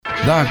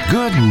The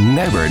Good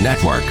Neighbor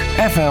Network,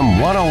 FM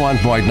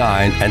 101.9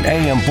 and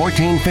AM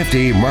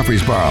 1450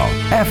 Murfreesboro,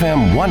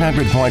 FM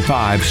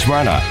 100.5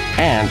 Smyrna,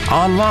 and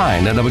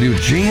online at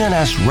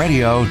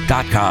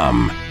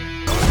WGNSradio.com.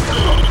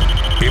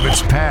 If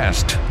it's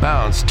passed,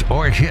 bounced,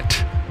 or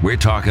hit, we're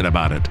talking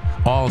about it.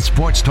 All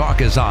Sports Talk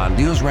is on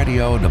News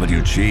Radio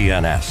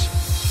WGNS.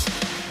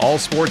 All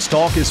Sports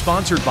Talk is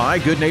sponsored by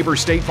Good Neighbor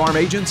State Farm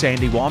agents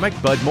Andy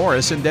Womack, Bud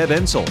Morris, and Deb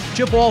Ensel.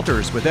 Chip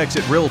Walters with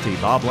Exit Realty,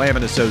 Bob Lamb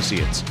and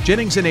Associates.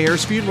 Jennings and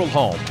Ayers Funeral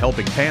Home,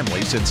 helping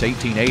families since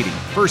 1880.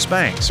 First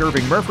Bank,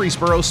 serving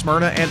Murfreesboro,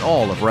 Smyrna, and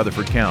all of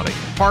Rutherford County.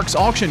 Parks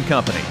Auction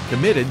Company,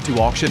 committed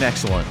to auction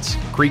excellence.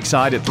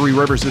 Creekside at Three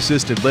Rivers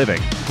Assisted Living.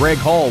 Greg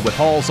Hall with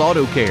Hall's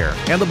Auto Care.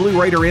 And the Blue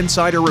Raider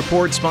Insider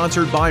Report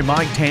sponsored by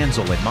Mike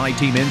Tanzel at My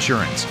Team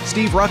Insurance.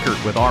 Steve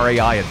Ruckert with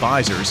RAI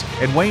Advisors.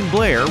 And Wayne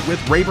Blair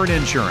with Rayburn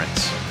Insurance.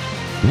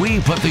 We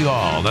put the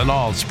all in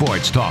all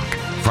sports talk.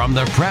 From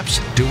the preps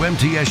to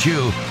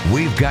MTSU,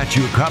 we've got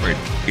you covered.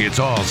 It's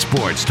All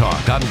Sports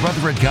Talk on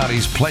Rutherford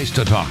County's Place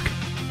to Talk.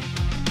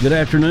 Good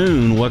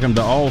afternoon. Welcome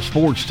to All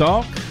Sports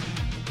Talk,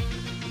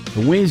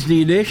 the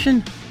Wednesday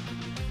edition.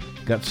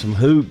 Got some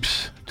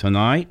hoops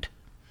tonight,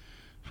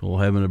 so we'll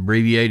have an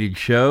abbreviated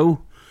show.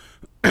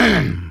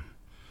 Blue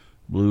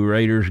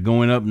Raiders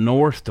going up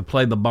north to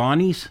play the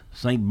Bonnies,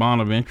 St.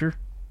 Bonaventure.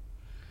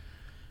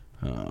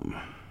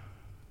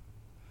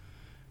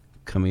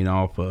 Coming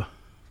off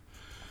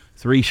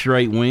 3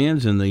 straight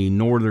wins in the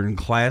Northern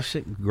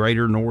Classic,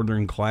 Greater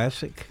Northern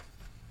Classic.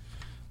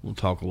 We'll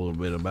talk a little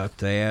bit about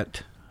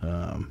that.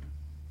 We'll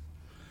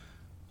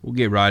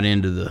get right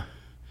into the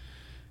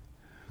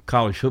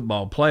college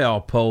football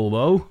playoff poll,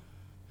 though.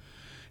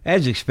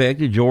 As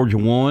expected, Georgia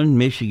 1,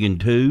 Michigan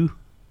 2,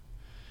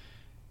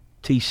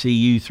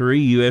 TCU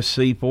 3,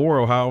 USC 4,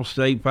 Ohio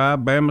State 5,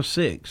 Bama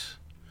 6.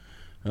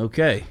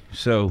 Okay,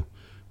 so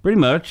pretty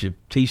much if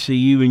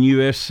TCU and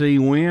USC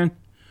win,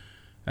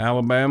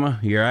 Alabama,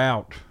 you're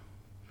out.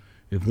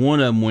 If one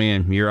of them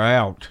win, you're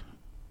out.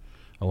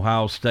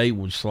 Ohio State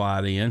would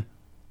slide in.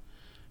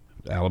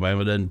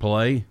 Alabama doesn't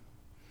play.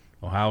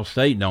 Ohio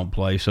State don't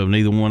play, so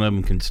neither one of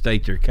them can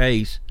state their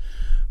case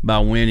by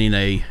winning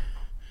a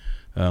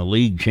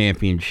league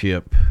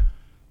championship.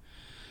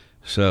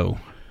 So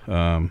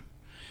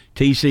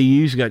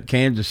TCU's got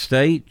Kansas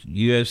State.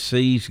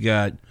 USC's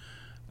got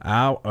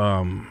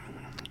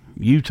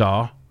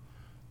Utah.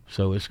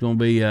 So it's going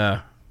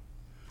to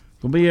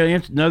be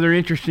another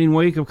interesting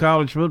week of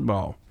college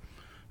football.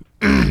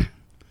 Can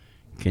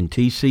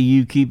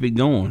TCU keep it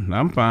going?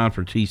 I'm fine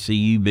for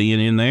TCU being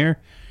in there,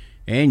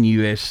 and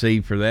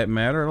USC for that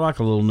matter. I like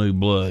a little new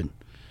blood.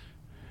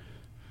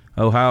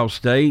 Ohio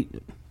State,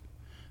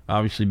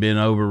 obviously been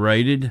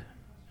overrated.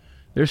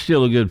 They're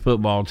still a good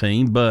football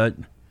team, but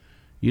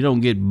you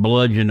don't get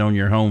bludgeoned on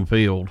your home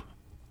field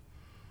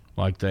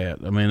like that.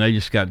 I mean, they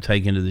just got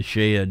taken to the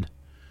shed.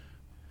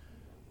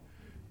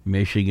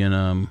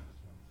 Michigan,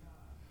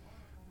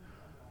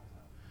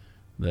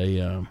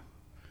 they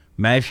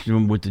matched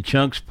them with the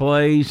chunks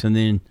plays and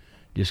then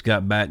just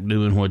got back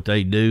doing what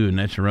they do, and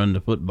that's run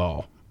the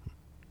football.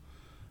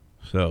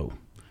 So,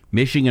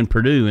 Michigan,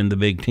 Purdue in the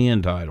Big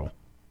Ten title.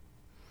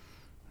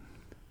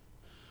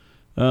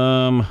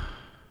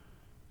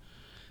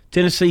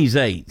 Tennessee's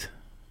 8th.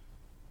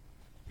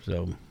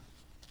 So,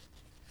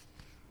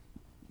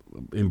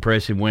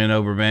 impressive win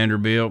over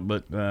Vanderbilt,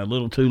 but a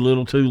little too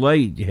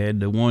late. You had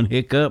the one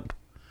hiccup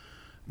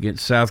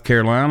against South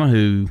Carolina,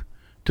 who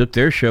took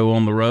their show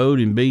on the road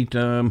and beat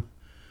Clemson.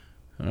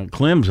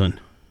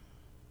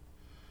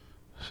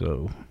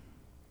 So,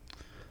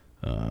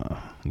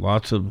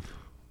 lots of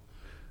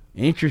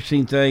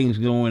interesting things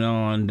going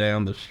on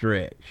down the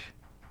stretch.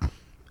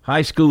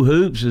 High school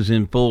hoops is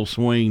in full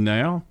swing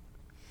now,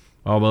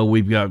 although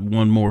we've got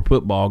one more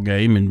football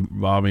game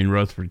involving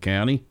Rutherford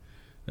County.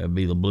 That'd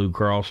be the Blue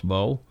Cross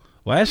Bowl.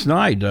 Last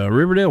night,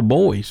 Riverdale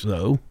boys,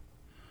 though,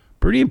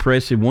 pretty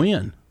impressive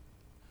win.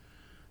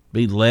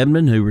 Beat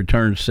Lebanon, who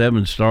returned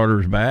 7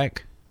 starters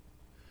back.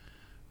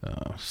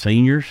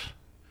 Seniors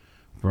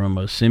from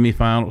a state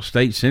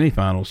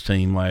semifinals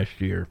team last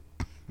year.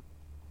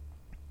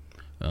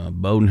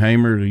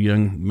 Bodenhamer, the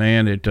young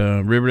man at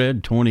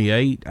Riverdale,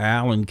 28.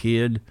 Allen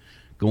kid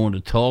going to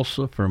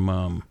Tulsa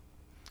from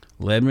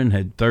Lebanon,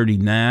 had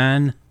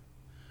 39.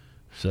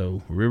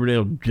 So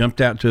Riverdale jumped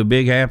out to a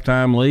big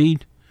halftime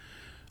lead.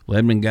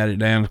 Lebanon got it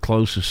down as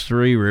close as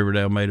 3.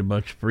 Riverdale made a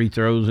bunch of free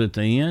throws at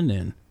the end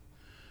and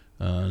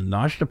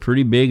notched a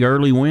pretty big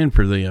early win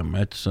for them.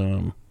 That's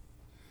that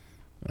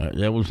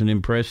was an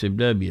impressive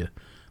W.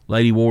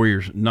 Lady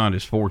Warriors not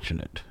as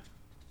fortunate.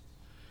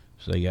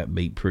 So they got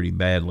beat pretty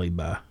badly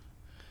by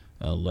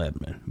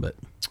Lebanon. But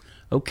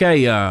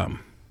okay, high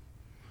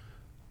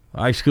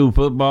school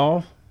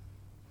football.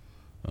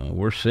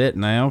 We're set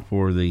now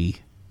for the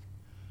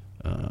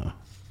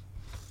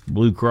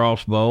Blue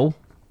Cross Bowl.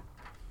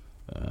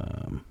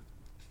 I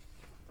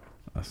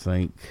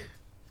think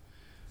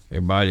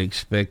everybody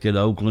expected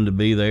Oakland to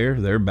be there.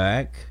 They're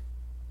back.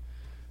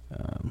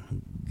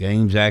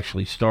 Games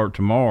actually start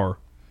tomorrow.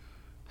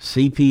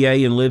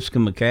 CPA and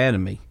Lipscomb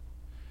Academy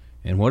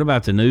And what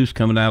about the news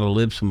coming out of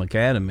Lipscomb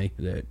Academy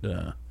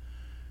that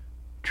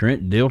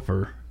Trent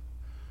Dilfer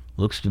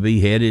looks to be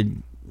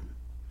headed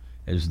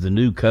as the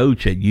new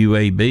coach at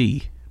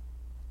UAB?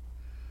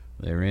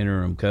 Their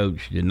interim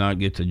coach did not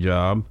get the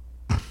job.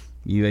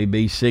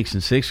 UAB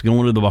 6-6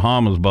 going to the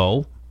Bahamas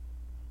Bowl.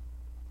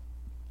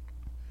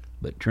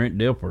 But Trent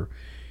Dilfer,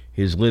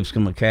 his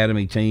Lipscomb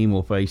Academy team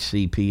will face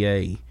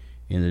CPA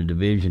in the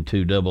Division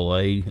II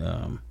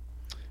AA.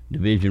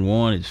 Division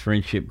I, it's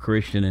Friendship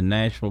Christian and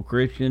Nashville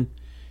Christian.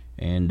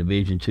 And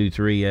Division II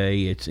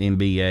 3A, it's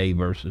MBA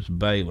versus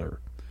Baylor.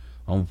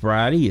 On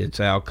Friday, it's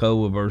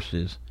Alcoa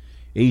versus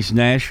East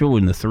Nashville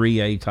in the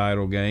 3A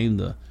title game.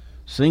 The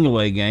single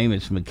A game,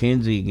 it's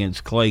McKenzie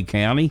against Clay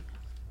County.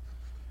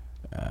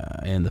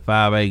 And the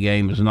 5A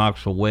game is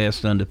Knoxville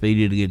West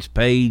undefeated against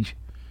Page,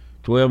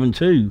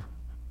 12-2.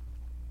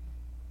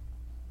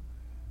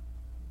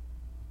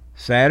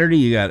 Saturday,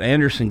 you got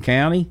Anderson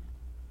County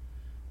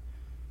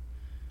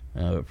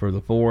for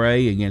the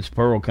 4A against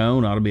Pearl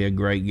Cone. Ought to be a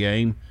great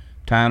game.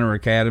 Tyner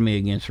Academy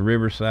against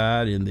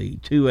Riverside in the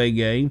 2A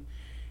game.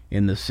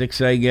 In the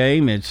 6A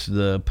game, it's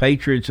the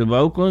Patriots of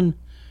Oakland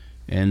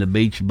and the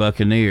Beach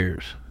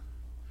Buccaneers.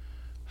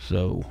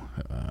 So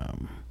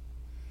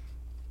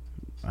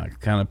I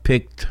kind of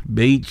picked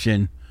Beach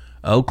and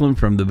Oakland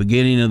from the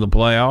beginning of the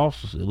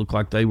playoffs. It looked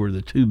like they were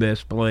the two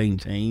best playing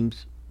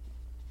teams.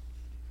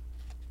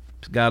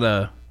 It's got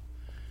a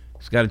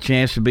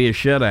chance to be a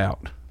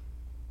shutout.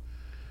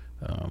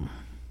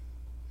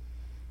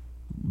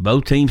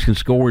 Both teams can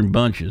score in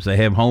bunches. They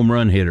have home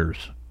run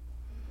hitters.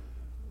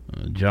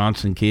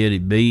 Johnson kid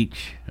at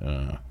Beach,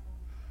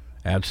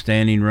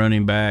 outstanding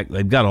running back.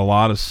 They've got a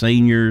lot of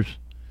seniors.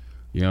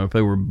 You know, if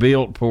they were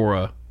built for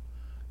a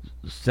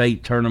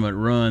state tournament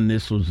run,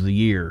 this was the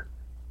year.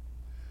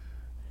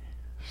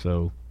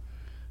 So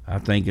I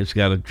think it's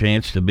got a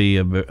chance to be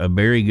a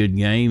very good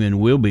game and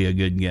will be a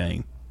good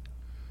game.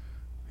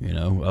 You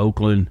know,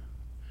 Oakland,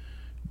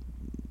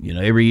 you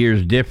know, every year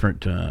is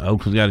different.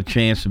 Oakland's got a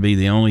chance to be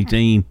the only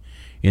team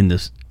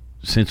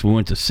since we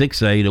went to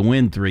 6A to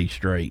win 3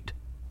 straight.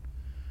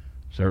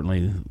 Certainly,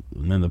 and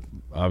then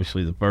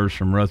obviously the first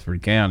from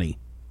Rutherford County.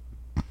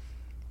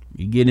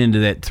 You get into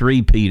that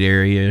three-peat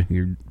area,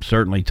 you're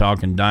certainly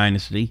talking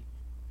dynasty,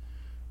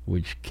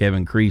 which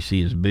Kevin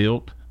Creasy has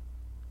built.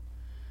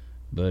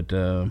 But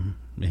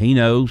he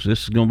knows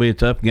this is going to be a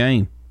tough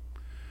game.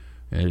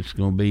 It's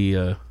going to be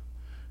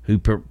who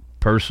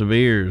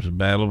perseveres, a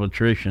battle of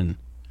attrition,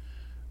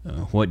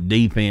 what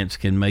defense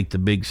can make the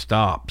big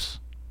stops.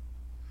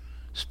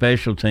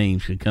 Special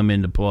teams could come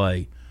into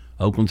play.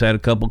 Oakland's had a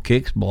couple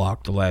kicks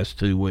blocked the last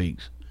 2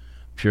 weeks.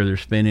 I'm sure they're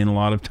spending a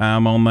lot of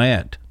time on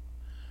that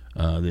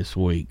this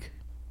week.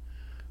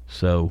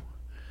 So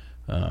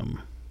I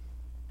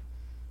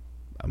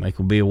think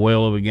it'll be a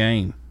whale of a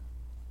game.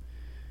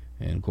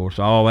 And, of course,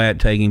 all that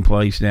taking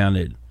place down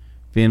at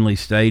Finley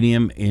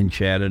Stadium in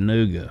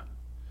Chattanooga.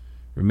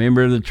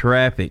 Remember the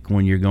traffic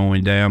when you're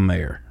going down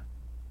there.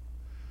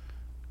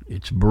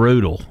 It's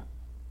brutal.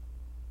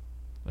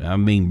 I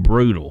mean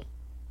brutal.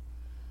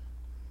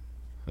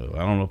 So I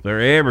don't know if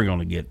they're ever going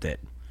to get that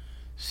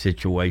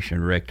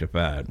situation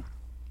rectified.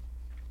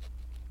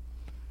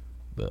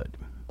 But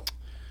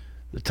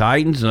the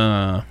Titans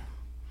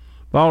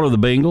fall to the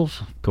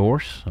Bengals, of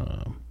course.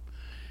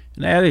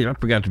 And I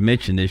forgot to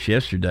mention this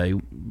yesterday.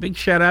 Big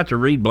shout out to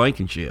Reed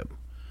Blankenship,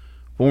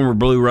 former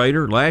Blue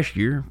Raider last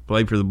year,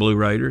 played for the Blue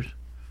Raiders,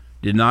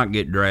 did not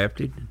get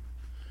drafted,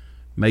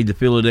 made the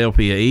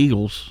Philadelphia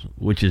Eagles,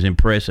 which is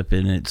impressive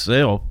in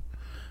itself,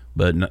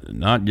 but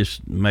not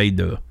just made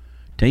the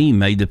team,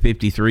 made the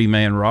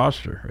 53-man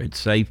roster at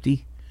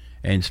safety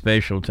and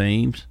special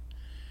teams.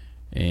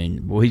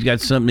 And, boy, he's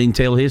got something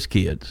to tell his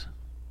kids.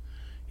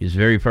 His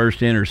very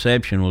first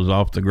interception was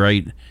off the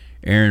great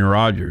Aaron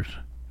Rodgers.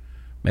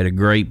 Made a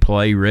great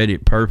play, read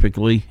it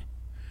perfectly,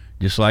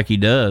 just like he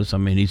does. I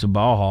mean, he's a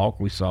ball hawk.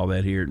 We saw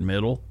that here at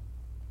Middle.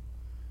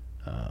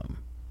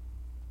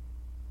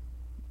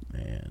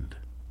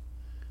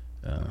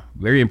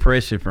 Very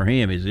impressive for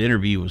him. His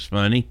interview was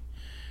funny.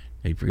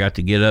 He forgot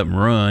to get up and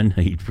run.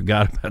 He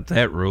forgot about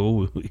that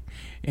rule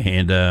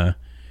and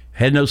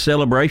had no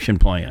celebration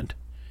planned.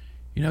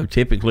 You know,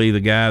 typically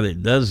the guy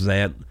that does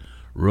that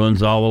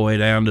runs all the way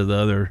down to the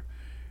other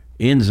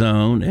end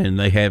zone, and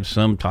they have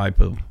some type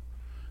of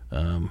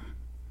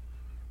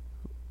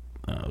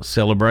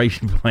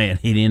celebration plan.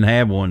 He didn't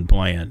have one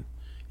planned.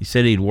 He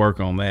said he'd work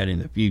on that in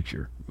the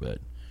future. But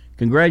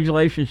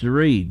congratulations to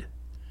Reed.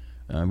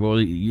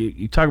 Well,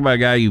 you talk about a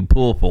guy you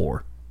pull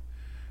for.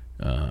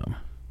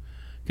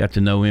 Got to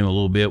know him a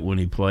little bit when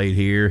he played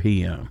here.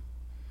 He,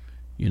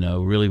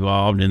 really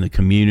involved in the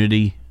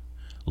community.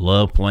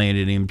 Loved playing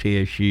at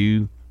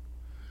MTSU.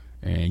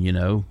 And,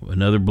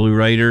 another Blue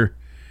Raider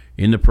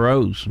in the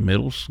pros.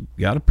 Middle's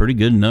got a pretty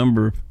good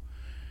number of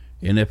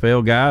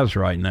NFL guys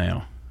right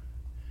now.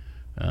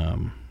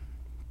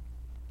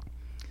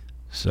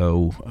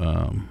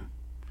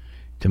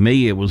 To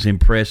me, it was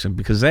impressive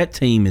because that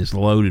team is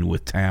loaded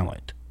with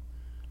talent.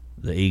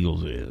 The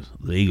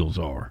Eagles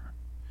are.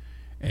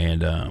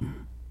 And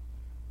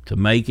to to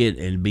make it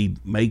and be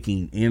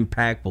making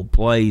impactful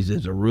plays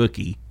as a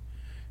rookie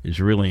is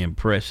really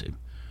impressive.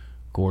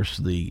 Of course,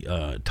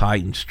 the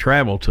Titans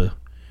travel to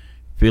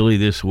Philly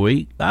this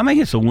week. I think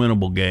it's a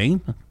winnable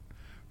game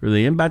for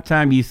them. By the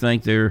time you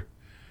think they're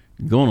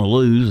going to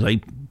lose, they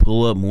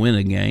pull up and win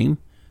a game.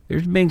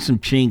 There's been some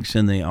chinks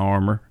in the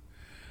armor.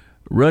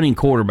 Running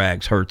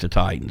quarterbacks hurt the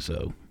Titans,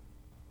 though.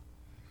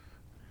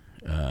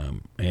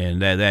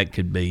 And that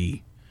could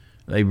be,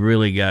 they've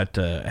really got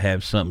to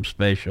have something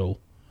special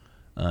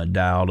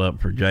dialed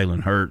up for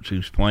Jalen Hurts,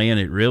 who's playing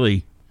it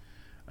really,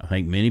 I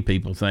think many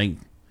people think,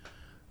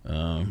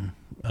 an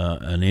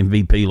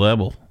MVP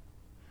level.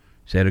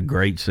 He's had a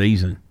great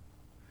season.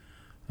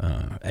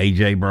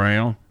 A.J.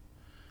 Brown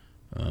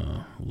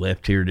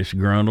left here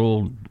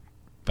disgruntled.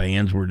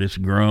 Fans were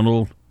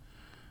disgruntled.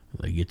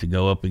 They get to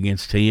go up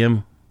against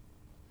him.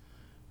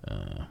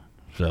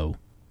 So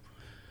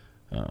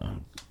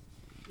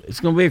it's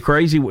going to be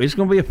it's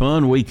going to be a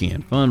fun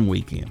weekend.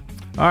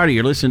 All right,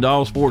 you're listening to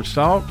All Sports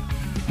Talk.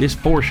 This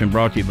portion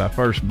brought to you by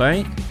First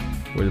Bank,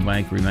 where the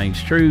bank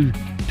remains true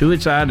to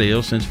its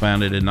ideals since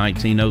founded in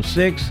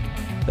 1906.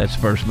 That's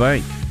First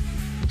Bank.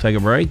 We'll take a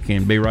break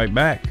and be right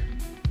back.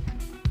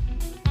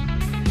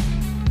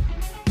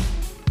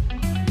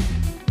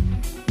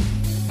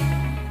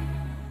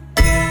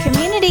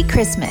 Community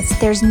Christmas,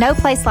 There's No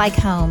Place Like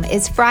Home,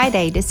 is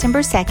Friday, December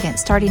 2nd,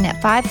 starting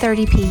at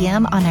 5:30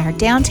 p.m. on our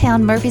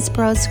downtown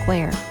Murfreesboro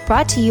Square.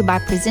 Brought to you by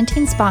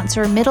presenting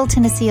sponsor Middle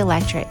Tennessee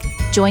Electric.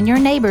 Join your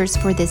neighbors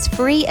for this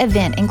free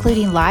event,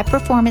 including live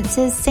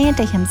performances,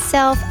 Santa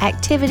himself,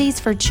 activities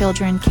for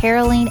children,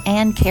 caroling,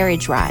 and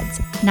carriage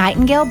rides.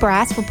 Nightingale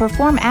Brass will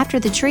perform after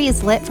the tree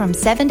is lit from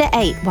 7 to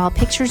 8, while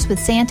pictures with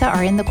Santa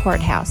are in the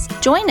courthouse.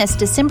 Join us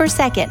December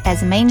 2nd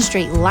as Main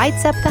Street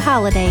lights up the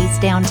holidays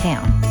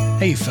downtown.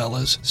 Hey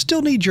fellas,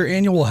 still need your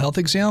annual health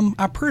exam?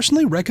 I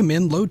personally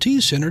recommend Low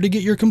T Center to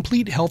get your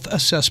complete health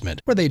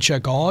assessment, where they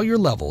check all your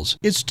levels.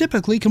 It's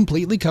typically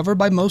completely covered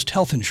by most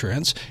health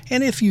insurance,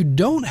 and if you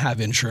don't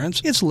have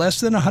insurance, it's less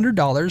than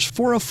 $100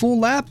 for a full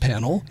lab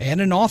panel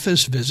and an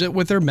office visit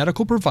with their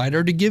medical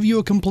provider to give you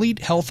a complete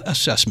health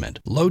assessment.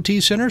 Low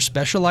T Center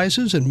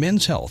specializes in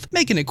men's health,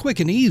 making it quick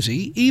and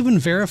easy, even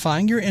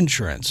verifying your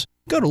insurance.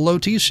 Go to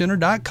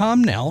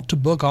lowtcenter.com now to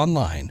book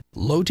online.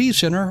 Low T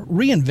Center,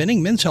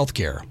 reinventing men's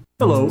healthcare.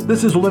 Hello,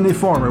 this is Lenny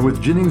Farmer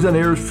with Jennings &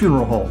 Ayers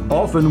Funeral Home.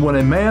 Often when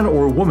a man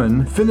or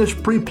woman finish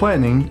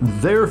pre-planning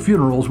their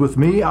funerals with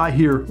me, I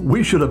hear,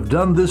 "We should have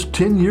done this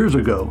 10 years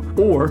ago."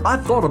 Or, "I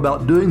thought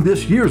about doing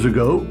this years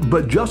ago,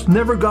 but just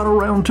never got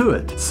around to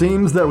it."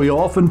 Seems that we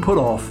often put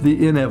off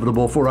the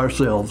inevitable for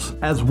ourselves.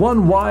 As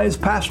one wise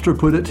pastor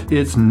put it,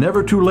 it's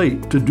never too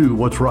late to do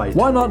what's right.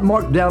 Why not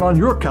mark down on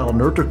your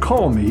calendar to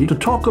call me to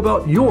talk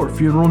about your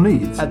funeral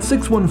needs at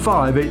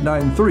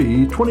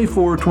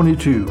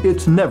 615-893-2422.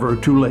 It's never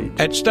too late.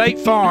 At State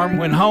Farm,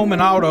 when home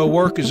and auto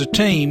work as a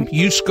team,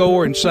 you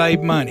score and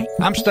save money.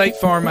 I'm State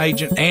Farm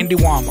agent Andy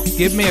Womack.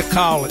 Give me a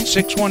call at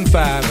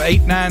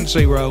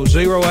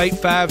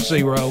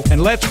 615-890-0850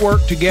 and let's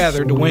work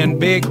together to win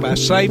big by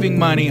saving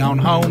money on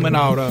home and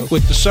auto.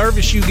 With the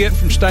service you get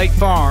from State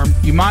Farm,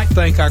 you might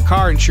think our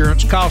car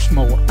insurance costs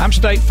more. I'm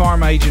State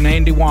Farm agent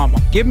Andy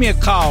Womack. Give me a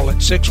call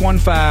at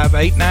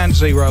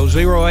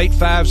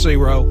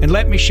 615-890-0850 and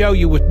let me show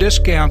you with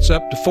discounts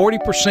up to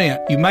 40%.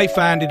 You may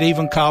find it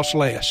even costs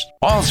less.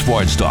 All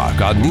Sports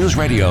Talk on News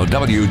Radio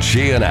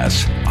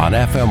WGNS on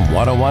FM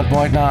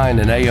 101.9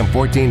 and AM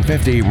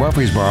 1450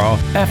 Murfreesboro,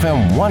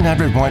 FM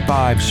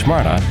 100.5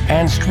 Smyrna,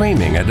 and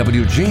streaming at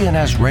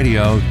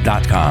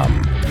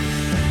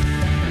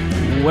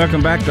WGNSradio.com.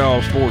 Welcome back to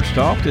All Sports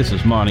Talk. This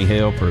is Monty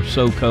Hale for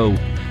SoCo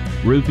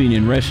Roofing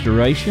and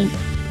Restoration.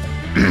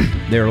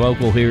 They're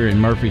local here in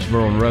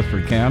Murfreesboro and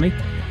Rutherford County.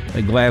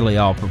 They gladly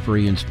offer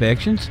free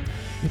inspections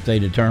if they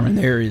determine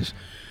there is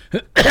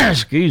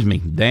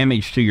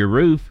damage to your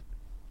roof.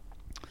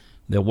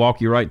 They'll walk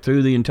you right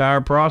through the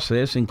entire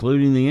process,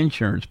 including the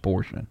insurance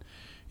portion.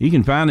 You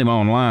can find them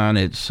online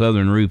at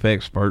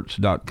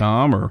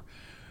southernroofexperts.com or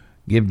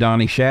give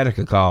Donnie Shattuck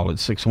a call at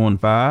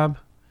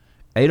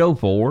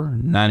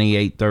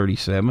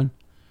 615-804-9837.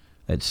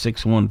 That's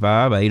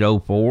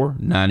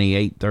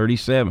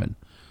 615-804-9837.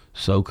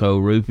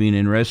 SoCo Roofing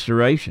and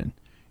Restoration,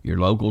 your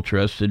local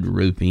trusted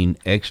roofing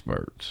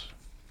experts.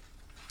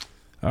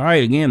 All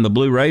right, again, the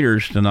Blue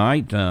Raiders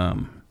tonight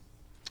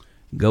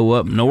go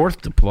up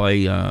north to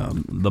play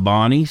the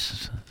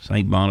Bonnies,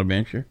 St.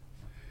 Bonaventure.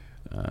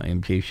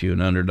 MTSU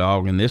an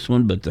underdog in this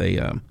one, but they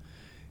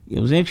it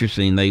was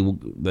interesting.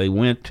 They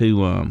went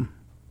to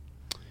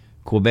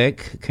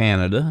Quebec,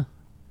 Canada,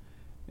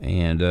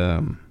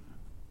 and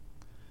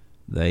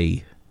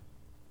they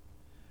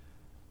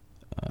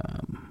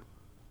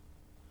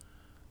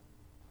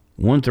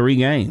won 3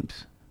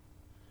 games.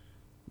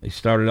 They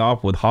started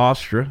off with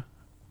Hofstra.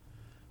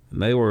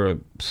 They were a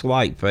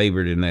slight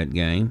favorite in that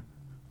game,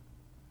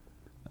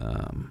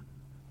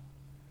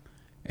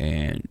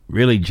 and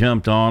really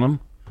jumped on them,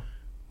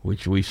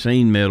 which we've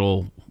seen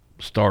Middle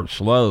start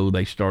slow.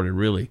 They started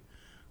really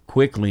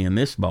quickly in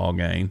this ball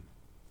game,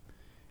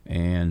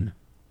 and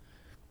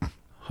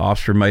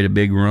Hofstra made a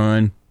big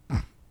run.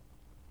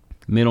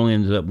 Middle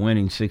ends up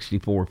winning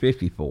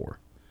 64-54.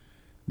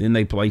 Then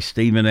they play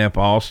Stephen F.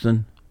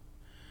 Austin,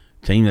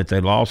 team that they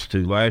lost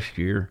to last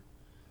year.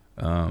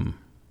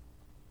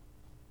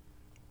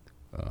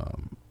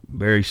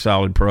 Very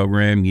solid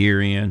program,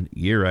 year in,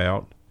 year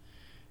out.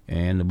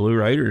 And the Blue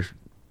Raiders,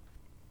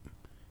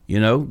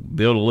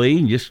 built a lead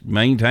and just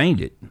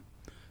maintained it.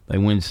 They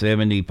win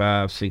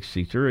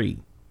 75-63.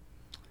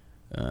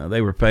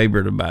 They were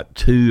favored about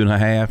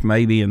 2.5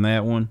 maybe in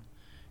that one.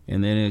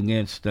 And then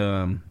against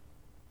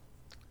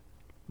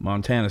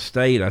Montana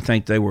State, I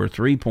think they were a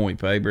 3-point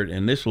favorite,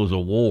 and this was a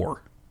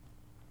war.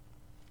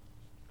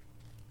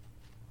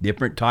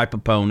 Different type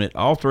opponent.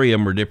 All three of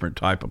them were different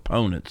type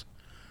opponents,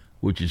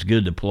 which is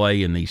good to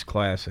play in these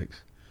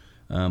classics.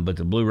 But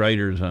the Blue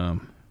Raiders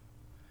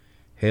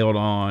held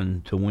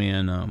on to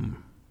win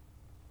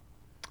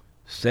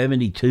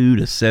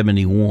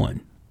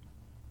 72-71.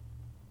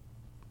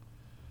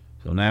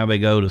 So now they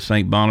go to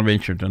St.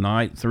 Bonaventure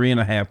tonight,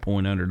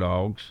 3.5-point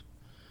underdogs.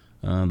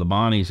 The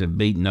Bonnies have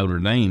beaten Notre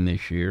Dame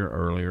this year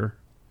earlier.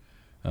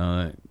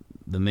 The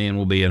men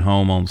will be at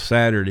home on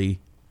Saturday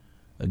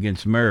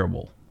against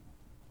Marable.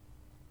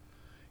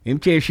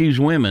 MTSU's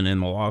women in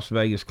the Las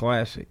Vegas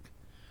Classic,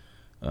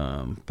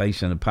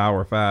 facing a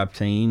Power 5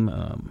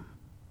 team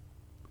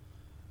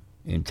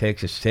in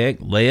Texas Tech,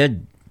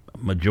 led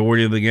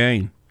majority of the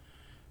game.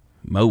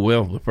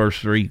 The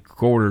first 3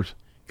 quarters,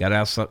 got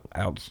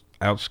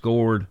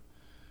outscored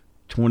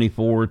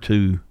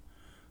 24-13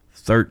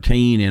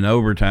 in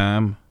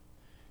overtime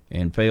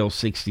and fell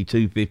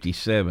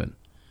 62-57.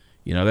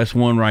 That's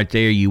one right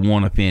there you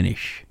want to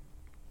finish.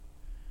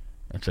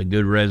 That's a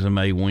good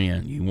resume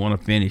win. You want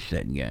to finish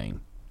that game.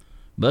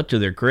 But to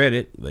their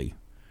credit, they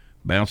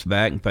bounced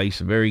back and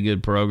faced a very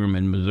good program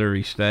in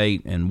Missouri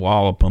State and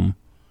wallop them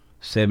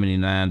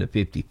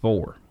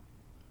 79-54.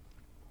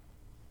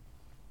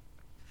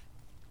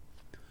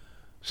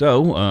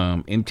 So,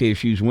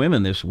 MTSU's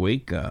women this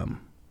week,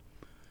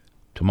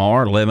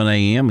 tomorrow, 11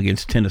 a.m.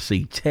 against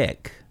Tennessee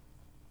Tech.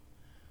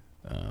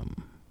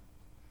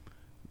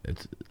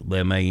 It's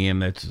 11 a.m.,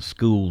 that's the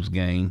school's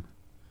game.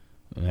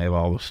 They have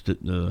all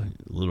the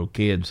little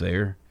kids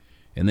there.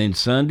 And then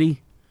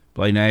Sunday,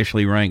 play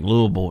nationally ranked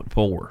Louisville at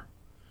 4.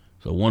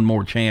 So one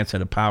more chance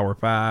at a Power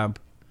 5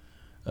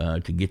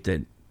 to get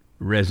that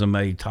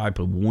resume type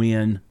of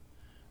win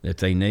that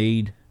they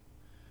need.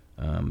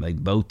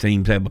 Both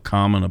teams have a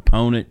common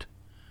opponent.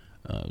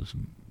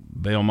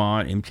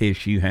 Belmont,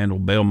 MTSU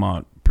handled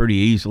Belmont pretty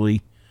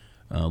easily.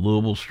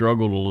 Louisville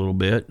struggled a little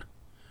bit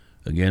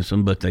against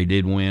them, but they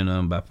did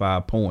win by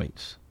 5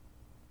 points.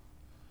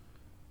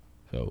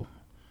 So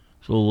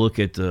we'll look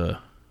at the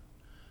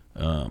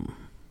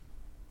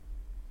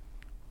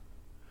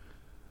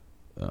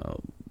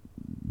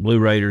Blue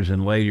Raiders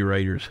and Lady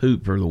Raiders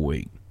hoop for the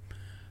week.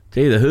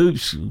 Tell you, the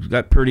hoops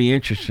got pretty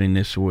interesting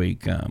this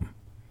week.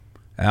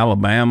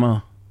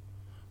 Alabama,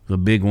 the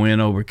big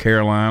win over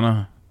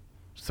Carolina,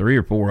 3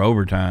 or 4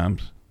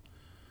 overtimes.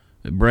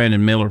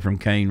 Brandon Miller from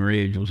Cane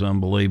Ridge was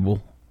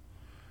unbelievable.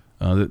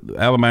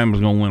 Alabama's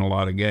going to win a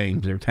lot of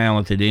games. They're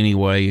talented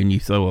anyway, and you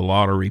throw a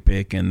lottery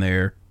pick in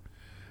there.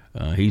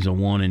 He's a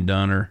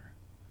one-and-doner.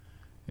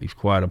 He's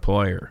quite a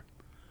player.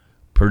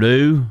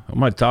 Purdue, I'm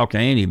going to talk to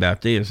Andy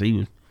about this.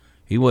 He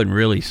wasn't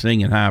really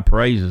singing high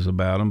praises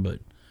about him, but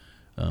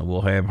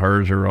we'll have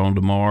Herzer on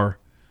tomorrow.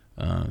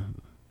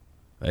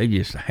 They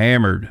just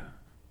hammered.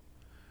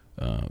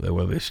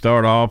 They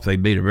start off, they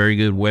beat a very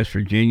good West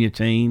Virginia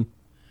team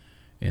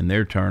in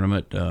their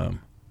tournament.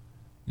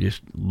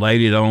 Just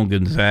laid it on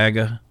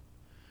Gonzaga,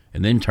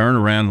 and then turned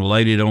around and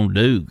laid it on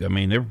Duke. I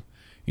mean,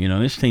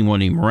 this team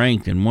wasn't even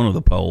ranked in one of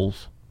the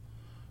polls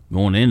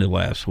going into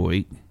last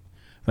week.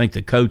 I think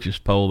the coaches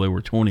poll, they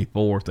were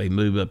 24th. They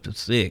moved up to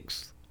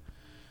 6th.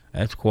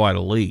 That's quite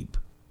a leap.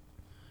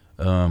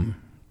 But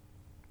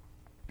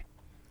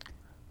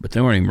they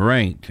weren't even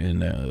ranked,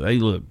 and they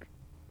looked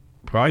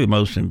probably the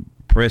most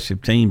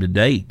impressive team to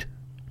date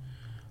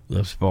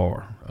thus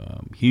far.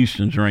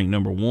 Houston's ranked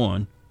number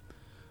 1.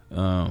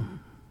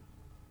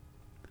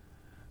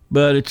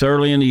 But it's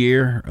early in the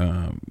year.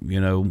 A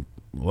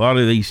lot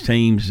of these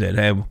teams that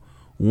have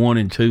 1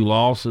 and 2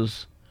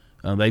 losses,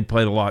 they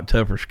played a lot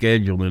tougher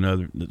schedule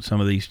than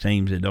some of these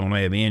teams that don't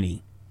have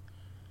any.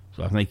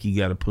 So I think you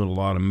got to put a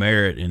lot of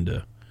merit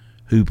into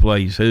who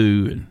plays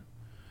who, and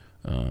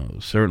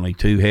certainly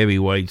 2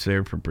 heavyweights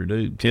there for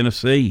Purdue.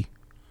 Tennessee,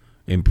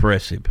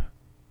 impressive.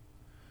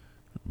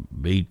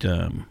 Beat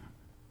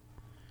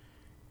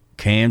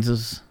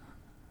Kansas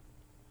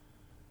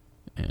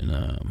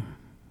and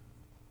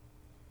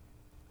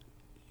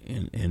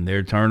in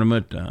their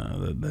tournament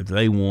that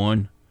they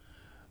won.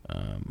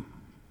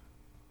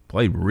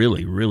 Played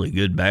really, really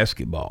good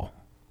basketball.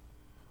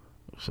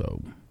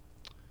 So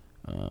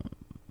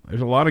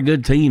there's a lot of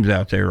good teams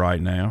out there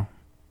right now.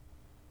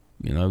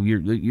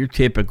 Your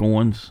typical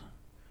ones.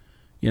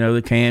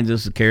 The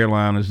Kansas, the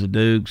Carolinas, the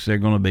Dukes, they're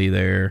going to be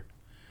there.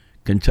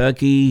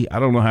 Kentucky, I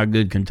don't know how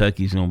good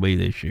Kentucky's going to be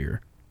this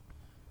year.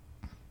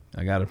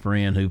 I got a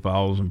friend who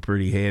follows them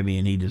pretty heavy,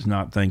 and he does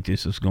not think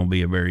this is going to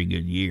be a very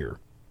good year.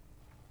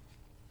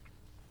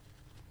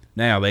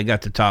 Now, they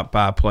got the top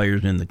 5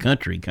 players in the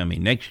country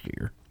coming next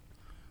year,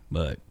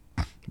 but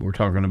we're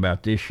talking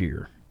about this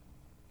year.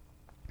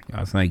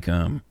 I think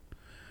the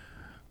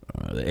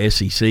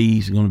SEC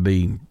is going to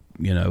be,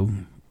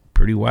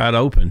 pretty wide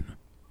open.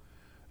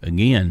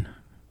 Again,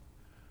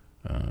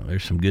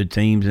 there's some good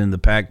teams in the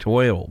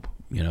Pac-12.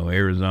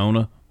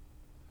 Arizona.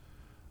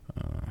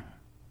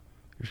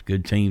 There's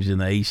good teams in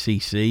the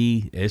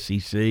ACC,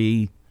 SEC,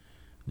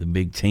 the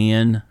Big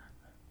Ten,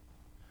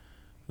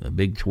 the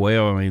Big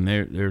 12. I mean,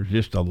 there's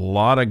just a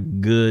lot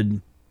of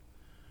good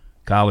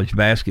college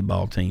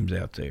basketball teams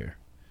out there.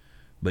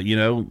 But,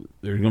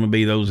 there's going to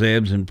be those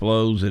ebbs and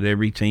flows that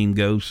every team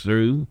goes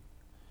through.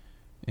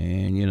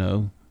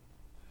 And,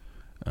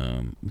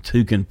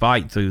 who can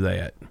fight through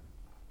that?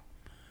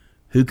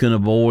 Who can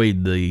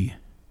avoid the,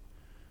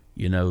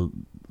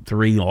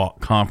 3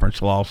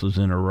 conference losses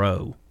in a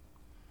row?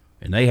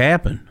 And they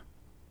happen.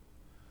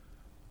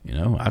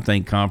 I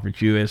think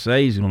Conference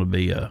USA is going to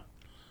be a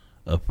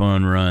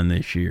fun run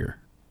this year.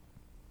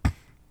 I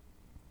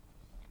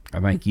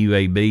think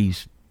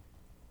UAB's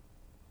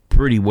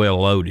pretty well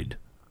loaded.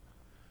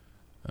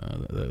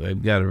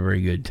 They've got a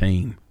very good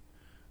team.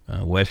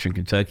 Western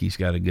Kentucky's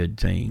got a good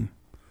team.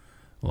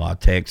 La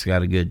Tech's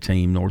got a good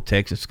team. North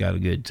Texas got a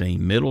good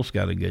team. Middle's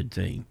got a good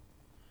team.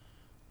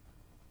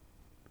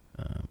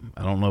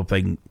 I don't know if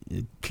they can.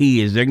 The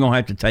key is they're going to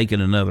have to take it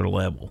another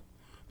level.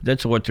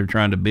 That's what they're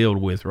trying to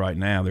build with right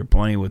now. They're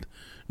playing with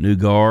new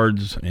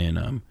guards,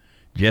 and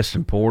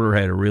Justin Porter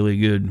had a really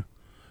good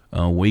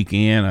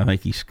weekend. I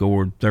think he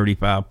scored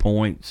 35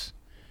 points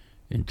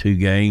in 2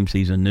 games.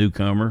 He's a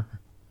newcomer.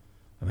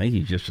 I think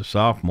he's just a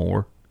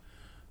sophomore.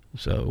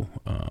 So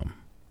the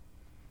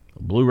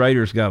Blue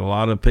Raiders got a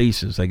lot of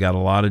pieces. They got a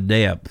lot of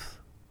depth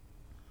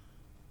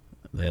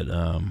that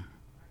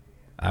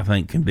I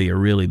think can be a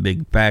really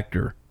big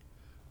factor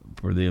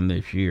for them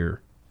this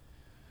year.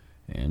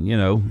 And,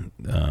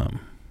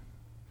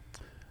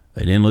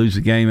 they didn't lose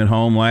the game at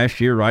home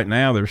last year. Right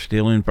now, they're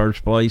still in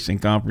first place in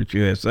Conference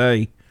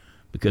USA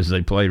because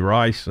they played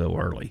Rice so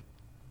early.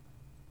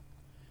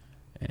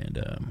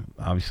 And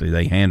obviously,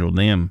 they handled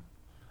them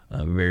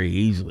very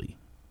easily.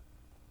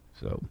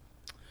 So,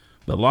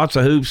 but lots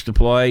of hoops to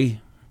play.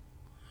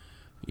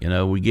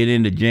 We get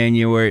into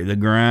January, the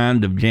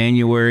grind of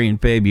January and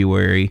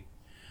February.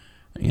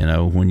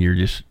 When you're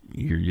just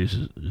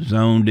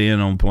zoned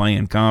in on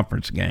playing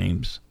conference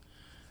games.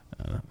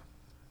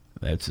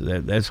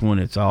 That's when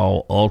it's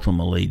all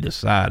ultimately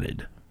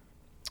decided.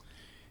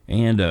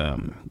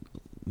 And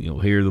you'll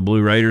hear the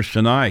Blue Raiders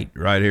tonight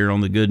right here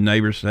on the Good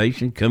Neighbor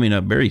Station coming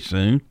up very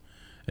soon.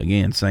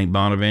 Again, St.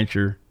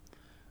 Bonaventure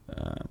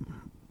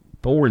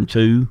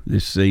 4-2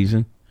 this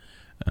season.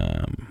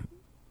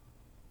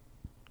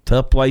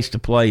 Tough place to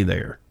play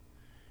there.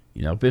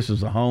 If this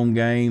was a home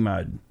game,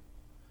 I'd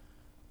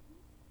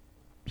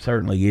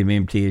certainly give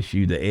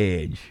MTSU the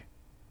edge.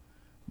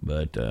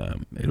 But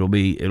it'll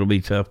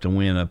be tough to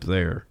win up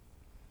there.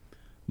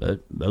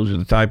 But those are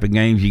the type of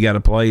games you got to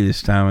play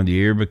this time of the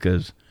year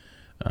because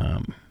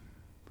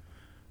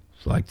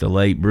it's like the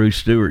late Bruce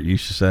Stewart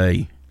used to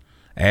say,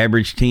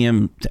 average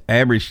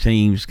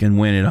teams can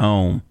win at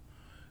home.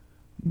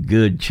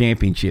 Good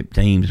championship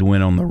teams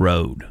win on the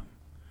road.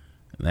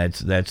 And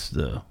that's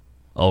the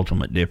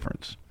ultimate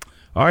difference.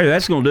 All right,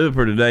 that's going to do it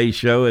for today's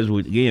show.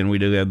 We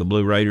do have the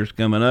Blue Raiders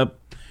coming up.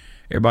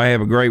 Everybody have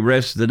a great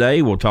rest of the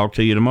day. We'll talk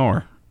to you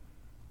tomorrow.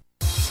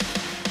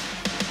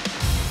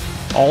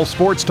 All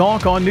Sports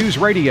Talk on News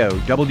Radio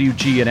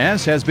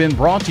WGNS has been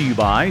brought to you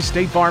by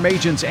State Farm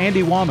agents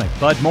Andy Womack,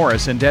 Bud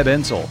Morris, and Deb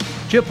Ensel.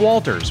 Chip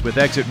Walters with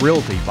Exit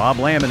Realty, Bob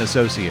Lamb and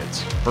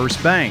Associates.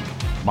 First Bank,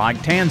 Mike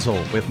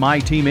Tanzel with My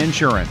Team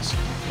Insurance.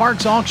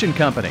 Parks Auction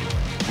Company,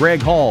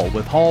 Greg Hall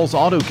with Hall's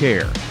Auto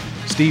Care.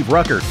 Steve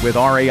Ruckert with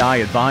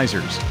RAI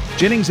Advisors.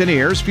 Jennings &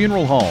 Ayers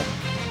Funeral Home.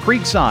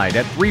 Creekside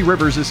at Three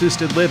Rivers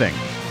Assisted Living.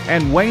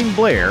 And Wayne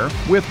Blair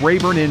with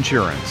Rayburn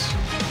Insurance.